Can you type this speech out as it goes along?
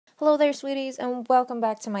Hello there sweeties and welcome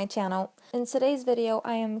back to my channel. In today's video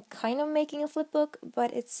I am kind of making a flipbook,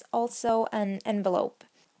 but it's also an envelope.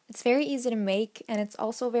 It's very easy to make and it's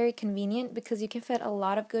also very convenient because you can fit a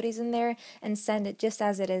lot of goodies in there and send it just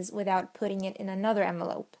as it is without putting it in another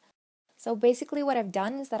envelope. So basically what I've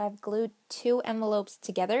done is that I've glued two envelopes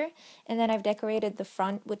together and then I've decorated the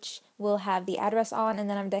front, which will have the address on, and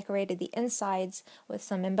then I've decorated the insides with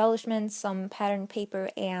some embellishments, some pattern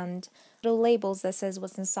paper, and little labels that says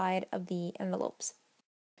what's inside of the envelopes.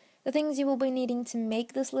 The things you will be needing to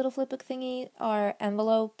make this little flipbook thingy are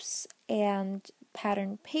envelopes and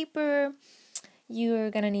pattern paper.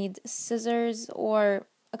 You're gonna need scissors or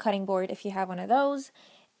a cutting board if you have one of those.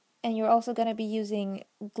 And you're also going to be using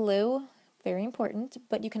glue, very important,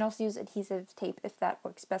 but you can also use adhesive tape if that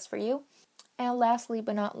works best for you. And lastly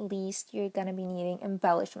but not least, you're going to be needing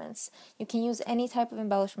embellishments. You can use any type of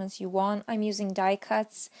embellishments you want. I'm using die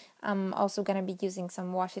cuts. I'm also going to be using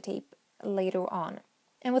some washi tape later on.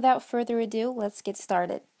 And without further ado, let's get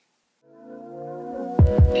started.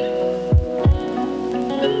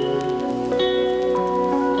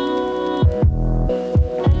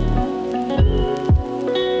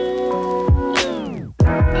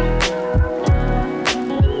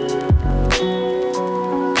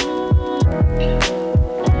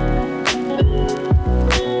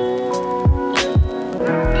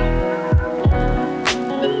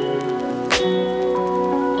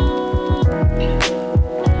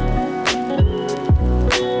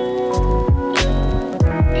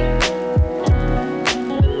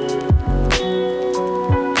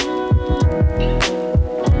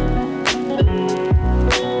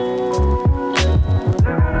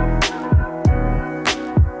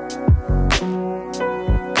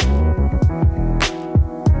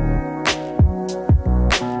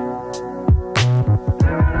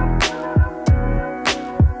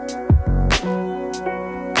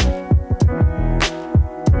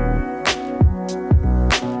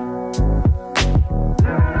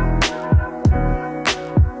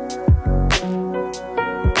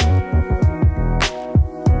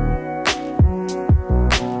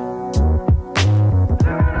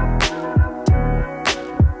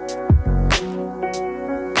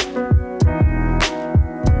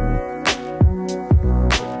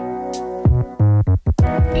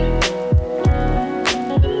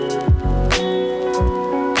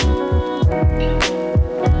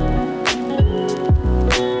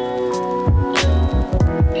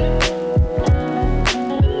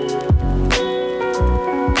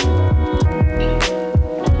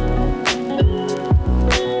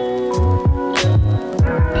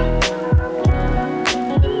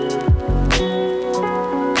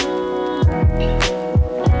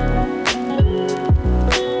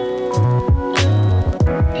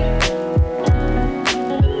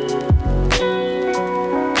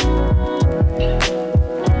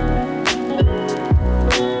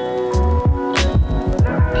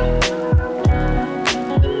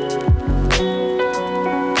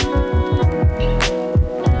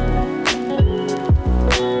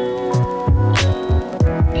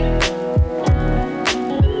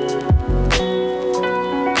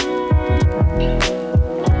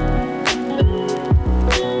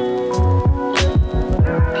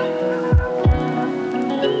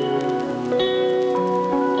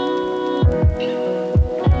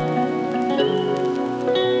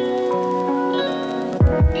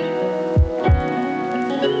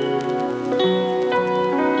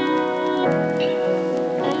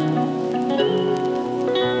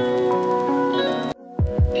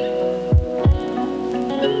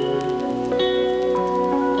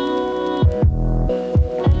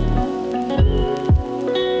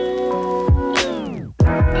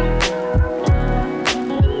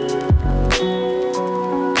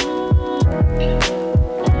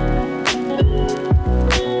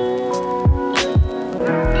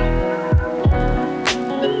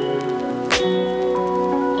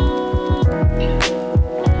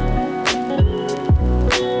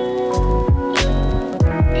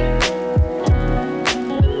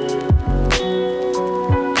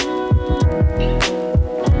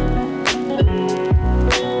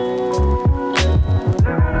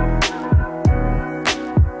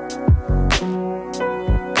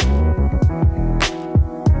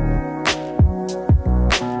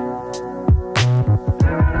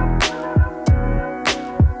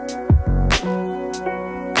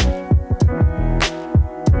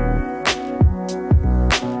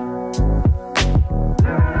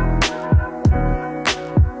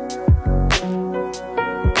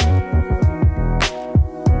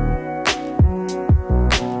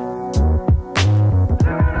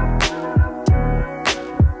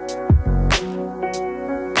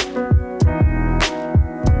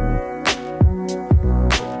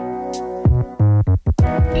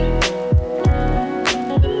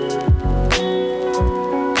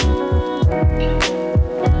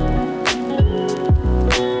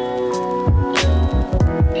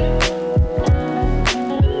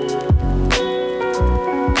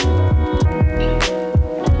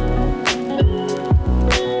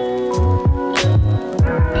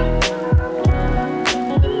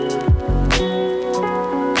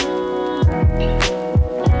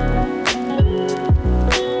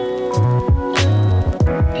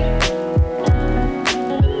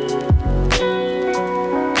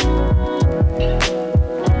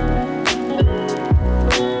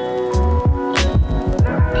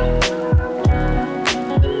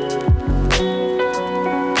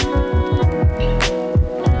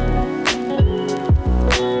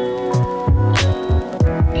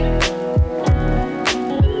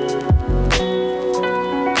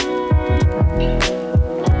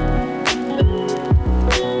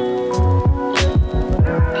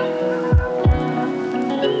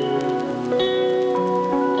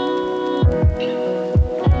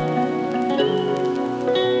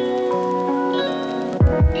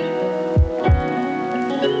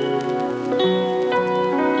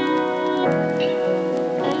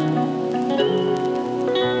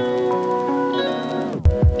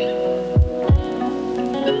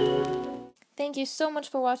 you so much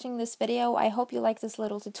for watching this video. I hope you liked this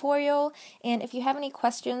little tutorial, and if you have any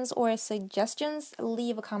questions or suggestions,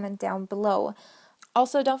 leave a comment down below.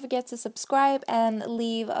 Also, don't forget to subscribe and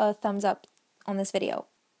leave a thumbs up on this video.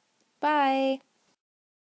 Bye!